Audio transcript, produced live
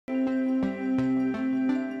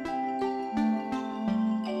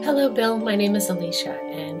Hello, Bill. My name is Alicia,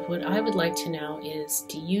 and what I would like to know is,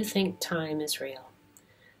 do you think time is real?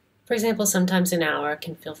 For example, sometimes an hour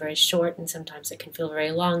can feel very short, and sometimes it can feel very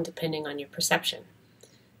long, depending on your perception.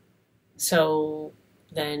 So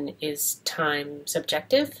then, is time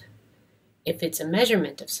subjective? If it's a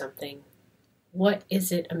measurement of something, what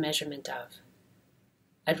is it a measurement of?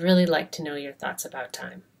 I'd really like to know your thoughts about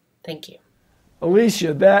time. Thank you.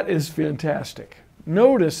 Alicia, that is fantastic.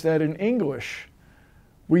 Notice that in English,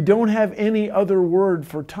 we don't have any other word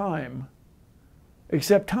for time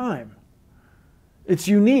except time. It's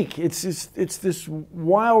unique. It's this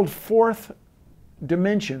wild fourth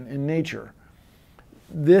dimension in nature.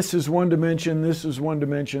 This is one dimension, this is one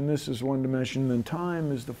dimension, this is one dimension, then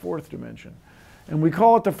time is the fourth dimension. And we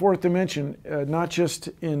call it the fourth dimension, not just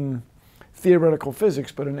in theoretical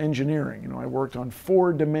physics, but in engineering. You know, I worked on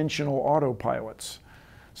four-dimensional autopilots.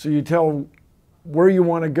 So you tell where you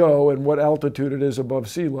want to go and what altitude it is above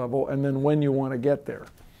sea level, and then when you want to get there.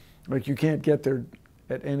 Like, you can't get there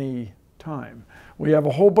at any time. We have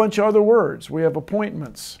a whole bunch of other words. We have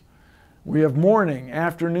appointments. We have morning,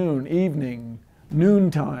 afternoon, evening,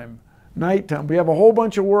 noontime, nighttime. We have a whole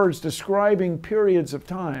bunch of words describing periods of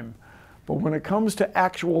time. But when it comes to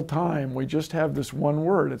actual time, we just have this one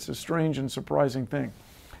word. It's a strange and surprising thing.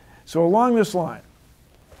 So along this line,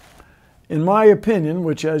 in my opinion,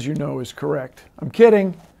 which as you know is correct, I'm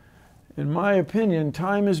kidding. In my opinion,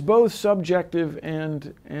 time is both subjective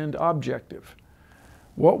and objective.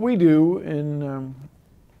 What we do in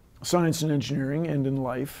science and engineering and in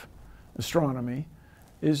life, astronomy,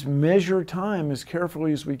 is measure time as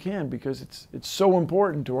carefully as we can because it's so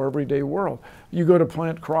important to our everyday world. You go to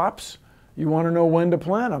plant crops, you want to know when to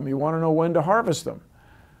plant them, you want to know when to harvest them.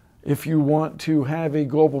 If you want to have a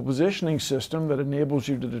global positioning system that enables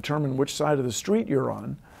you to determine which side of the street you're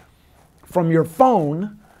on, from your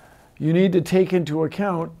phone, you need to take into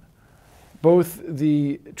account both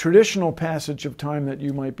the traditional passage of time that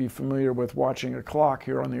you might be familiar with watching a clock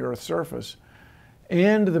here on the Earth's surface,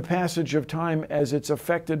 and the passage of time as it's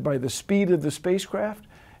affected by the speed of the spacecraft,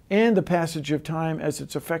 and the passage of time as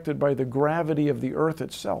it's affected by the gravity of the Earth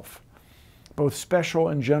itself, both special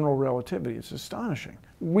and general relativity. It's astonishing.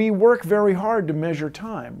 We work very hard to measure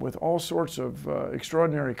time with all sorts of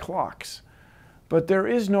extraordinary clocks, but there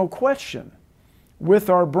is no question with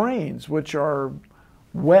our brains, which are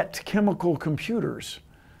wet chemical computers,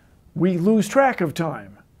 we lose track of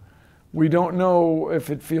time. We don't know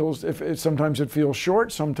if sometimes it feels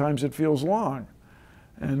short, sometimes it feels long.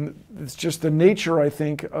 And it's just the nature, I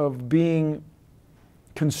think, of being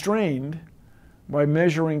constrained by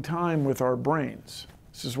measuring time with our brains.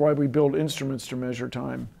 This is why we build instruments to measure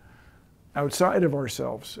time outside of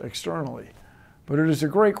ourselves, externally. But it is a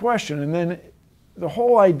great question. And then the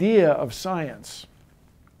whole idea of science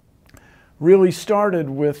really started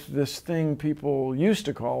with this thing people used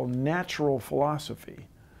to call natural philosophy.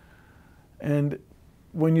 And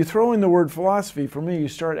when you throw in the word philosophy, for me, you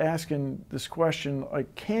start asking this question,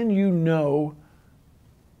 like, can you know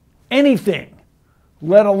anything,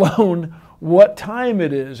 let alone what time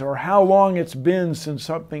it is, or how long it's been since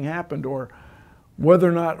something happened, or whether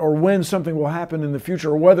or not, or when something will happen in the future,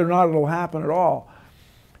 or whether or not it'll happen at all?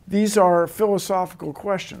 These are philosophical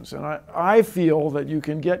questions, and I feel that you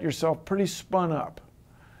can get yourself pretty spun up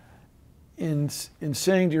in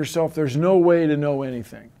saying to yourself, there's no way to know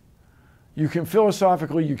anything. You can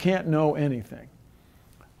philosophically, you can't know anything.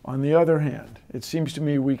 On the other hand, it seems to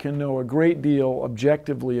me we can know a great deal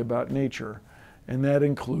objectively about nature, and that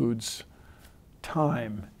includes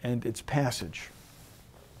time and its passage.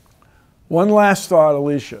 One last thought,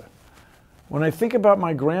 Alicia. When I think about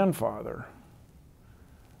my grandfather,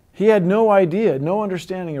 he had no idea, no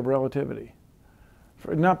understanding of relativity.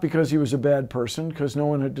 Not because he was a bad person, because no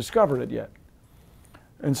one had discovered it yet.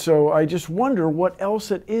 And so I just wonder what else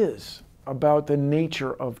it is about the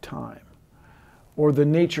nature of time, or the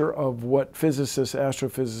nature of what physicists,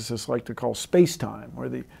 astrophysicists like to call space-time,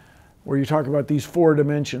 where you talk about these four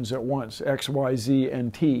dimensions at once, X, Y, Z,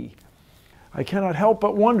 and T. I cannot help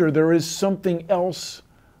but wonder there is something else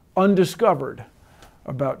undiscovered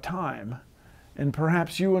about time. And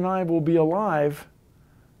perhaps you and I will be alive,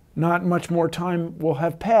 not much more time will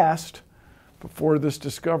have passed before this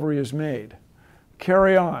discovery is made.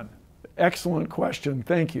 Carry on. Excellent question.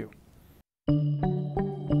 Thank you.